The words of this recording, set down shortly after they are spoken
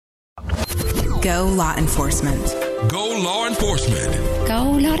Go Law Enforcement. Go Law Enforcement.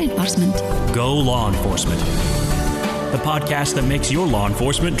 Go Law Enforcement. Go Law Enforcement. The podcast that makes your law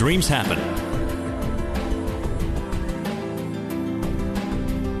enforcement dreams happen.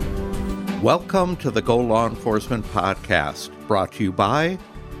 Welcome to the Go Law Enforcement podcast, brought to you by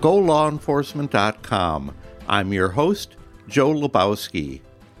GoLawEnforcement.com. I'm your host, Joe Lebowski.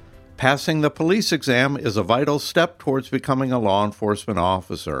 Passing the police exam is a vital step towards becoming a law enforcement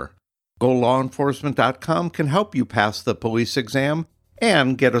officer. GoLawEnforcement.com can help you pass the police exam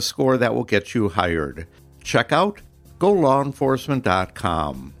and get a score that will get you hired. Check out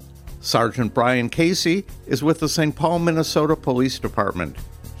GoLawEnforcement.com. Sergeant Brian Casey is with the St. Paul, Minnesota Police Department.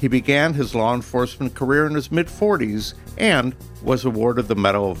 He began his law enforcement career in his mid-40s and was awarded the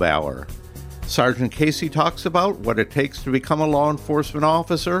Medal of Valor. Sergeant Casey talks about what it takes to become a law enforcement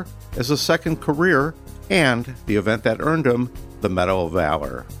officer as a second career and the event that earned him the Medal of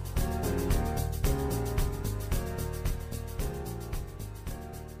Valor.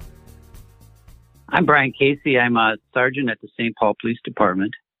 I'm Brian Casey. I'm a sergeant at the St. Paul Police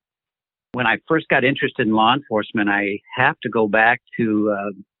Department. When I first got interested in law enforcement, I have to go back to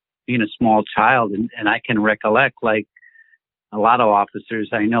being a small child, and I can recollect, like a lot of officers,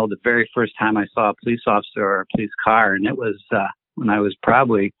 I know the very first time I saw a police officer or a police car, and it was when I was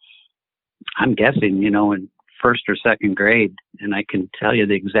probably, I'm guessing, in first or second grade, and I can tell you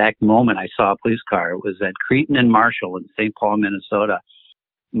the exact moment I saw a police car. It was at Cretin and Marshall in St. Paul, Minnesota.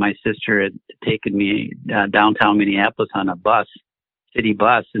 My sister had taken me downtown Minneapolis on a bus, city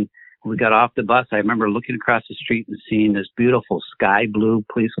bus, and when we got off the bus, I remember looking across the street and seeing this beautiful sky blue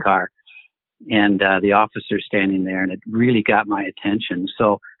police car and the officer standing there, and it really got my attention.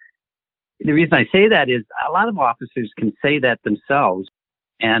 So the reason I say that is a lot of officers can say that themselves,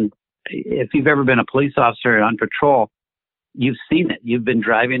 and if you've ever been a police officer on patrol, you've seen it. You've been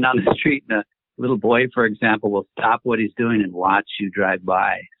driving down the street and a little boy, for example, will stop what he's doing and watch you drive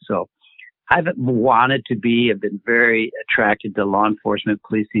by. So I've wanted to have been very attracted to law enforcement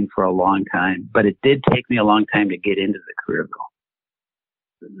policing for a long time, but it did take me a long time to get into the career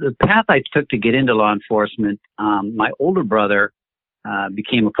though. The path I took to get into law enforcement, my older brother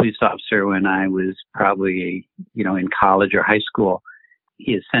became a police officer when I was probably, in college or high school.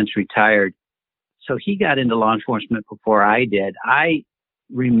 He has since retired. So he got into law enforcement before I did. I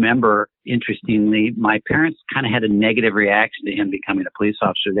remember, interestingly, my parents kind of had a negative reaction to him becoming a police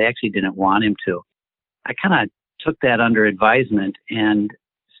officer. They actually didn't want him to. I kind of took that under advisement and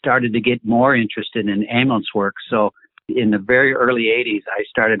started to get more interested in ambulance work. So in the very early 80s, I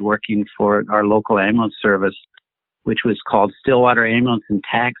started working for our local ambulance service, which was called Stillwater Ambulance and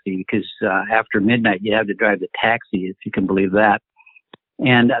Taxi, because after midnight, you had to drive the taxi, if you can believe that.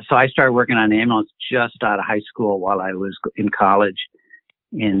 And so I started working on ambulance just out of high school while I was in college.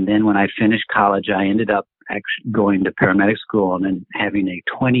 And then when I finished college, I ended up actually going to paramedic school and then having a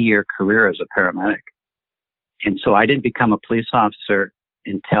 20-year career as a paramedic. And so I didn't become a police officer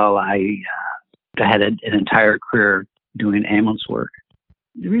until I had an entire career doing ambulance work.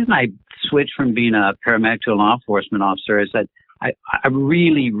 The reason I switched from being a paramedic to a law enforcement officer is that I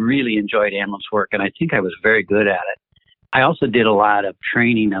really, really enjoyed ambulance work, and I think I was very good at it. I also did a lot of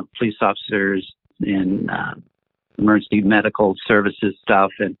training of police officers in emergency medical services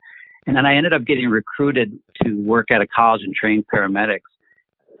stuff. And then I ended up getting recruited to work at a college and train paramedics.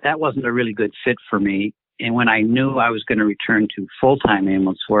 That wasn't a really good fit for me. And when I knew I was going to return to full-time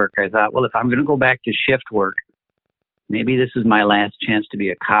ambulance work, I thought, well, if I'm going to go back to shift work, maybe this is my last chance to be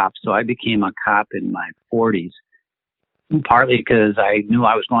a cop. So I became a cop in my 40s, partly because I knew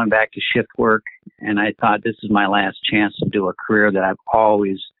I was going back to shift work. And I thought this is my last chance to do a career that I've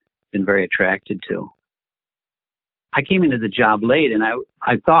always been very attracted to. I came into the job late, and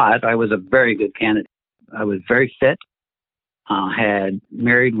I thought I was a very good candidate. I was very fit, had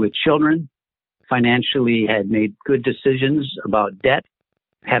married with children, financially had made good decisions about debt,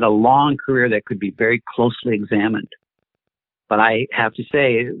 had a long career that could be very closely examined. But I have to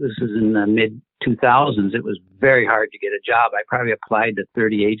say, this was in the mid-2000s. It was very hard to get a job. I probably applied to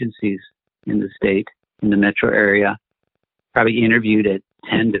 30 agencies in the state, in the metro area, probably interviewed at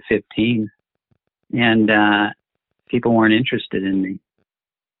 10 to 15. And people weren't interested in me.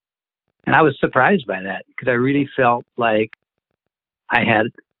 And I was surprised by that because I really felt like I had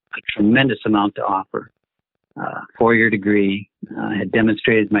a tremendous amount to offer. 4-year degree, had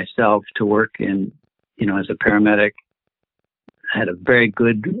demonstrated myself to work in, as a paramedic. I had a very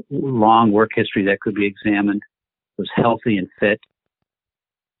good, long work history that could be examined, was healthy and fit.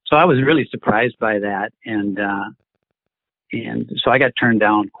 So I was really surprised by that. And so I got turned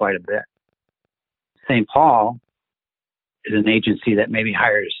down quite a bit. St. Paul is an agency that maybe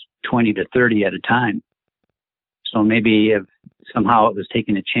hires 20 to 30 at a time. So maybe if somehow it was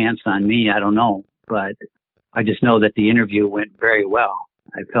taking a chance on me, I don't know. But I just know that the interview went very well.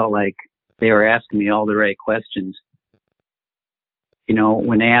 I felt like they were asking me all the right questions. You know,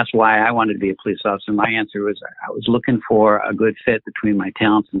 when they asked why I wanted to be a police officer, my answer was I was looking for a good fit between my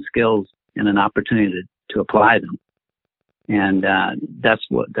talents and skills and an opportunity to apply them. And that's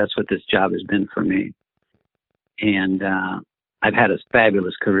what this job has been for me. And I've had a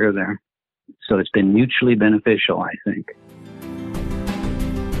fabulous career there. So it's been mutually beneficial, I think.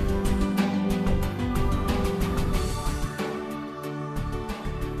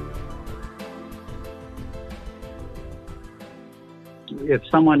 If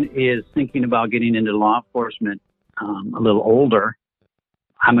someone is thinking about getting into law enforcement a little older,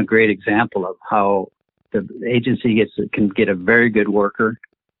 I'm a great example of how the agency can get a very good worker,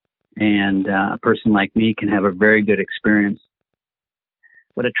 and a person like me can have a very good experience.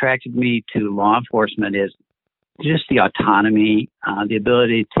 What attracted me to law enforcement is just the autonomy, the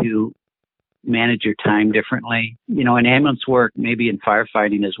ability to manage your time differently. You know, in ambulance work, maybe in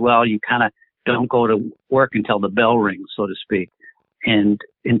firefighting as well, you kind of don't go to work until the bell rings, so to speak. And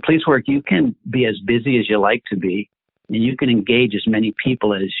in police work, you can be as busy as you like to be, and you can engage as many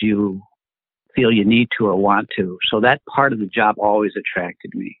people as you feel you need to or want to. So that part of the job always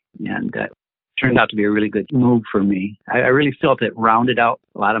attracted me, and turned out to be a really good move for me. I really felt it rounded out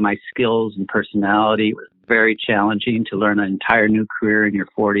a lot of my skills and personality. It was very challenging to learn an entire new career in your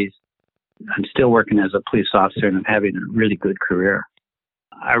 40s. I'm still working as a police officer, and I'm having a really good career.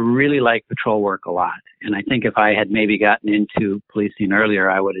 I really like patrol work a lot. And I think if I had maybe gotten into policing earlier,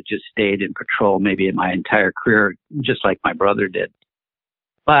 I would have just stayed in patrol maybe in my entire career, just like my brother did.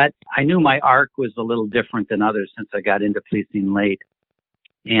 But I knew my arc was a little different than others since I got into policing late.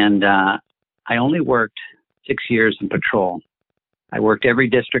 And I only worked 6 years in patrol. I worked every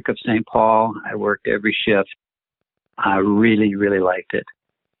district of St. Paul. I worked every shift. I really, really liked it.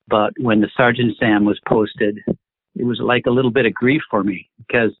 But when the Sergeant Sam was posted, it was like a little bit of grief for me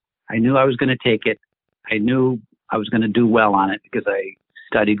because I knew I was going to take it. I knew I was going to do well on it because I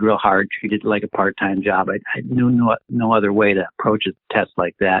studied real hard, treated it like a part-time job. I knew no other way to approach a test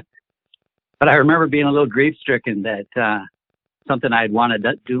like that. But I remember being a little grief-stricken that something I'd wanted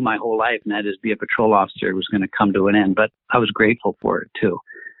to do my whole life, and that is be a patrol officer, was going to come to an end. But I was grateful for it, too.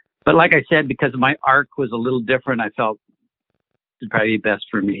 But like I said, because my arc was a little different, I felt it would probably be best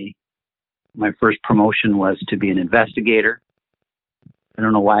for me. My first promotion was to be an investigator. I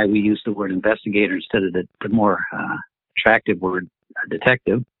don't know why we use the word investigator instead of the more attractive word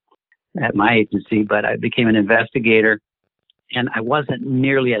detective at my agency, but I became an investigator, and I wasn't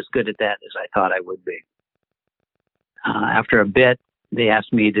nearly as good at that as I thought I would be. After a bit, they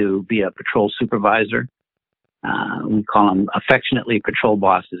asked me to be a patrol supervisor. We call them affectionately patrol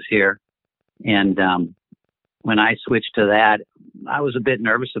bosses here. And when I switched to that, I was a bit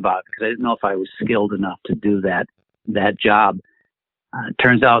nervous about it because I didn't know if I was skilled enough to do that job.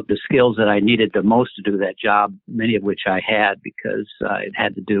 Turns out the skills that I needed the most to do that job, many of which I had because it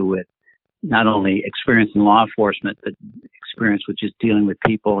had to do with not only experience in law enforcement, but experience with just dealing with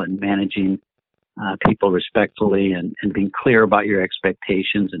people and managing people respectfully and being clear about your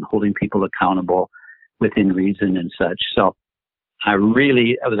expectations and holding people accountable within reason and such. So it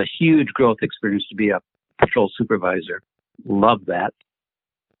was a huge growth experience to be a patrol supervisor. Loved that.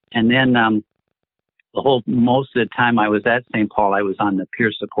 And then most of the time I was at St. Paul, I was on the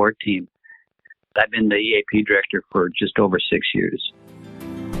peer support team. I've been the EAP director for just over 6 years.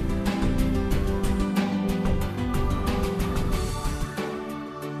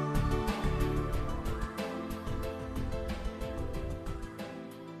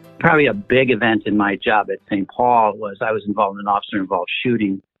 Probably a big event in my job at St. Paul was I was involved in an officer-involved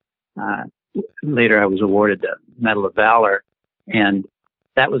shooting. Later, I was awarded the Medal of Valor, and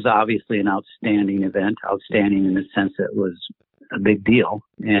that was obviously an outstanding event, outstanding in the sense that it was a big deal,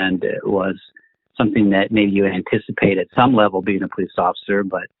 and it was something that maybe you anticipate at some level being a police officer,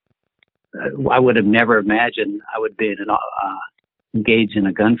 but I would have never imagined I would be engaged in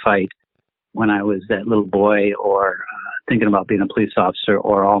a gunfight when I was that little boy or thinking about being a police officer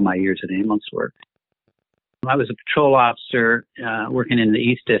or all my years in ambulance work. I was a patrol officer working in the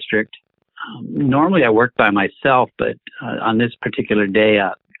East District. Normally I worked by myself, but on this particular day,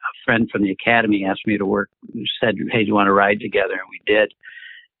 a friend from the academy asked me to work, said, hey, do you want to ride together? And we did.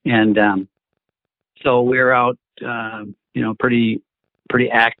 And so we were out, pretty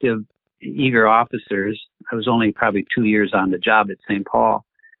active, eager officers. I was only probably 2 years on the job at St. Paul,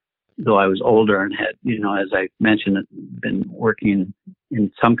 though I was older and had, as I mentioned, been working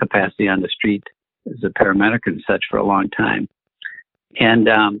in some capacity on the street as a paramedic and such for a long time. And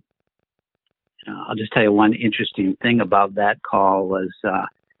I'll just tell you one interesting thing about that call was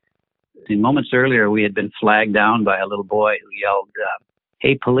moments earlier we had been flagged down by a little boy who yelled,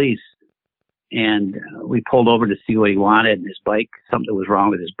 "Hey, police." And we pulled over to see what he wanted, and his bike, something was wrong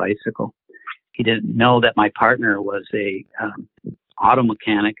with his bicycle. He didn't know that my partner was a auto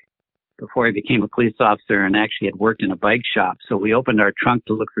mechanic before he became a police officer and actually had worked in a bike shop. So we opened our trunk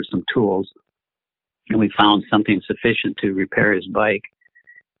to look for some tools, and we found something sufficient to repair his bike.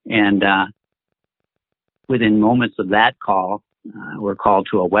 And within moments of that call, we're called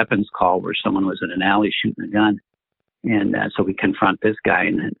to a weapons call where someone was in an alley shooting a gun. And so we confront this guy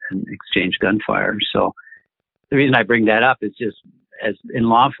and exchange gunfire. So the reason I bring that up is just, as in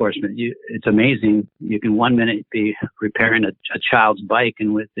law enforcement, it's amazing. You can 1 minute be repairing a child's bike,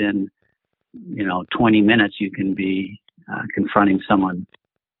 and within 20 minutes you can be confronting someone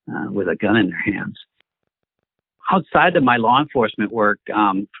with a gun in their hands. Outside of my law enforcement work,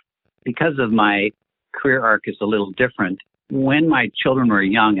 because of my career arc is a little different, when my children were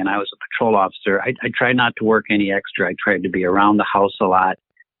young and I was a patrol officer, I tried not to work any extra. I tried to be around the house a lot,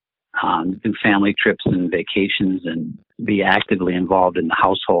 do family trips and vacations, and be actively involved in the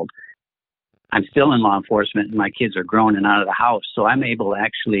household. I'm still in law enforcement, and my kids are grown and out of the house, so I'm able to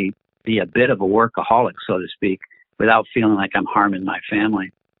actually be a bit of a workaholic, so to speak, without feeling like I'm harming my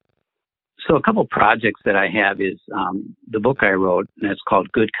family. So a couple projects that I have is the book I wrote, and it's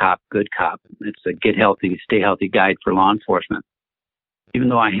called Good Cop, Good Cop. It's a get healthy, stay healthy guide for law enforcement. Even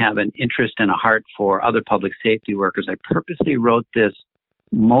though I have an interest and a heart for other public safety workers, I purposely wrote this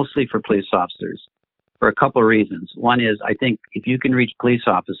mostly for police officers for a couple of reasons. One is I think if you can reach police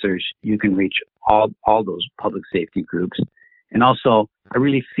officers, you can reach all those public safety groups. And also, I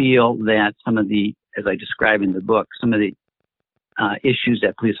really feel that some of the, as I describe in the book, some of the issues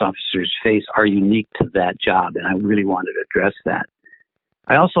that police officers face are unique to that job, and I really wanted to address that.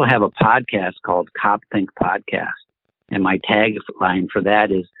 I also have a podcast called Cop Think Podcast, and my tagline for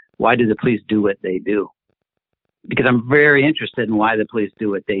that is, why do the police do what they do? Because I'm very interested in why the police do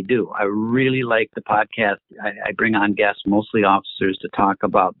what they do. I really like the podcast. I bring on guests, mostly officers, to talk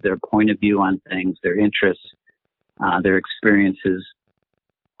about their point of view on things, their interests, their experiences.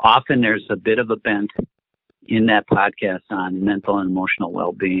 Often there's a bit of a bent in that podcast on mental and emotional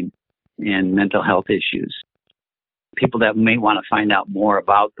well-being and mental health issues. People that may want to find out more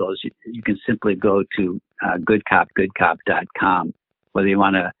about those, you can simply go to goodcopgoodcop.com, whether you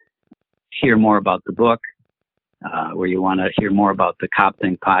want to hear more about the book, where you want to hear more about the Cop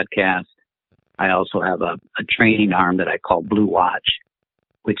Think podcast. I also have a training arm that I call Blue Watch,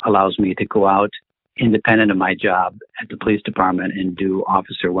 which allows me to go out independent of my job at the police department and do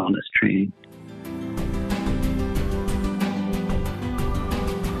officer wellness training.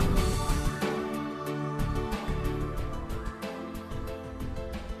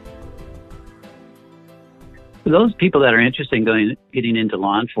 For those people that are interested in getting into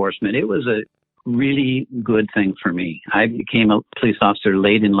law enforcement, it was a really good thing for me. I became a police officer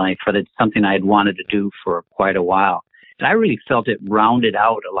late in life, but it's something I had wanted to do for quite a while. And I really felt it rounded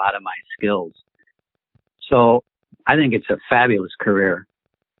out a lot of my skills. So I think it's a fabulous career.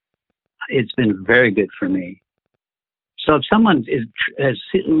 It's been very good for me. So if someone is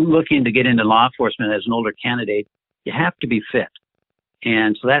looking to get into law enforcement as an older candidate, you have to be fit.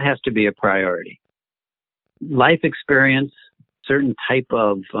 And so that has to be a priority. Life experience, certain type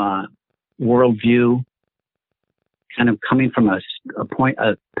of worldview, kind of coming from a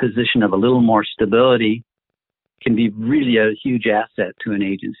position of a little more stability, can be really a huge asset to an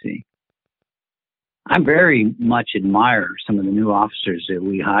agency. I very much admire some of the new officers that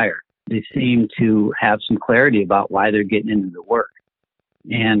we hire. They seem to have some clarity about why they're getting into the work,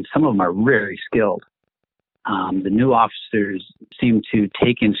 and some of them are very skilled. The new officers seem to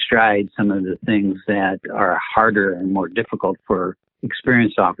take in stride some of the things that are harder and more difficult for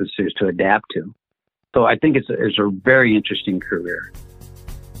experienced officers to adapt to. So I think it's a very interesting career.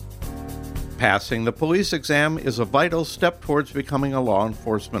 Passing the police exam is a vital step towards becoming a law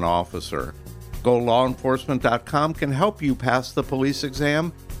enforcement officer. GoLawEnforcement.com can help you pass the police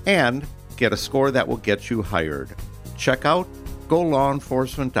exam and get a score that will get you hired. Check out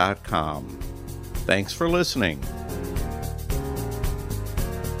GoLawEnforcement.com. Thanks for listening.